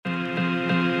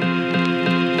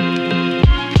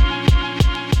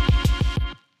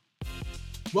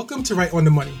Welcome to Wright on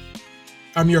the Money.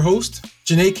 I'm your host,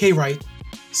 Janneh K. Wright,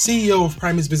 CEO of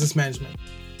Primus Business Management,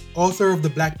 author of the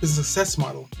Black Business Success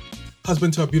Model,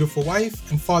 husband to a beautiful wife,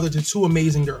 and father to two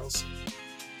amazing girls.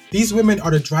 These women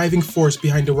are the driving force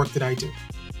behind the work that I do.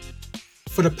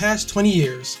 For the past 20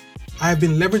 years, I have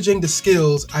been leveraging the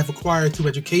skills I've acquired through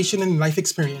education and life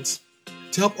experience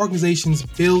to help organizations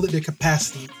build their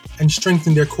capacity and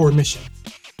strengthen their core mission.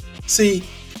 See,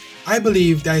 I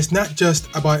believe that it's not just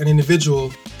about an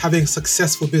individual having a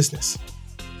successful business,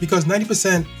 because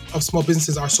 90% of small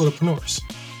businesses are solopreneurs.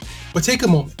 But take a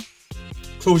moment,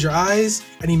 close your eyes,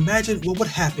 and imagine what would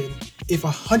happen if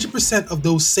 100% of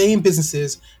those same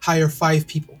businesses hire 5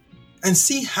 people, and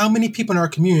see how many people in our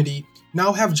community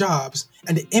now have jobs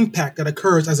and the impact that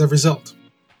occurs as a result.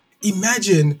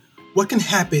 Imagine what can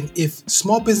happen if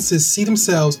small businesses see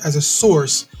themselves as a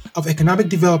source of economic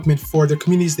development for the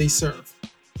communities they serve.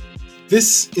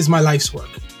 This is my life's work,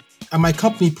 and my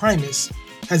company Primus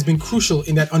has been crucial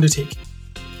in that undertaking.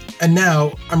 And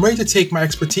now I'm ready to take my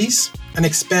expertise and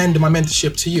expand my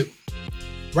mentorship to you.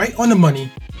 Wright on the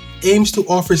Money aims to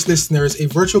offer its listeners a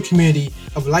virtual community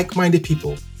of like-minded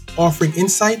people offering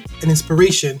insight and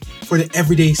inspiration for the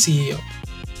everyday CEO.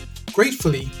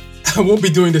 Gratefully, I won't be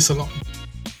doing this alone.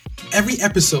 Every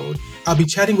episode, I'll be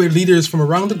chatting with leaders from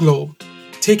around the globe,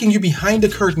 taking you behind the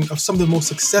curtain of some of the most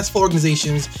successful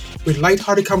organizations with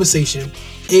lighthearted conversation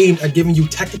aimed at giving you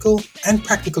tactical and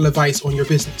practical advice on your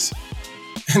business.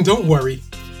 And don't worry,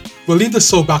 we'll leave the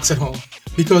soapbox at home,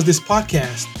 because this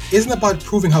podcast isn't about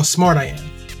proving how smart I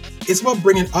am. It's about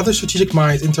bringing other strategic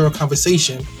minds into our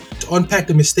conversation to unpack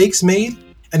the mistakes made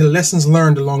and the lessons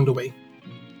learned along the way.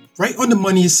 Wright on the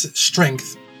Money's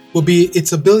strength will be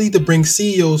its ability to bring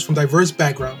CEOs from diverse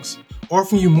backgrounds,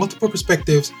 offering you multiple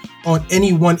perspectives on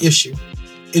any one issue,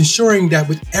 ensuring that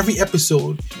with every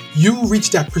episode, you reach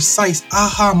that precise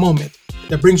aha moment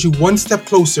that brings you one step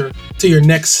closer to your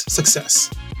next success.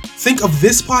 Think of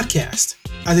this podcast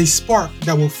as a spark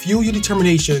that will fuel your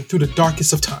determination through the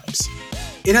darkest of times.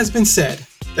 It has been said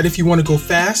that if you want to go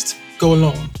fast, go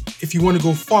alone. If you want to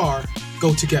go far,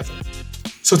 go together.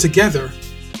 So together,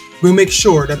 we'll make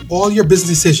sure that all your business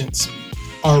decisions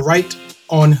are right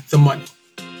on the money.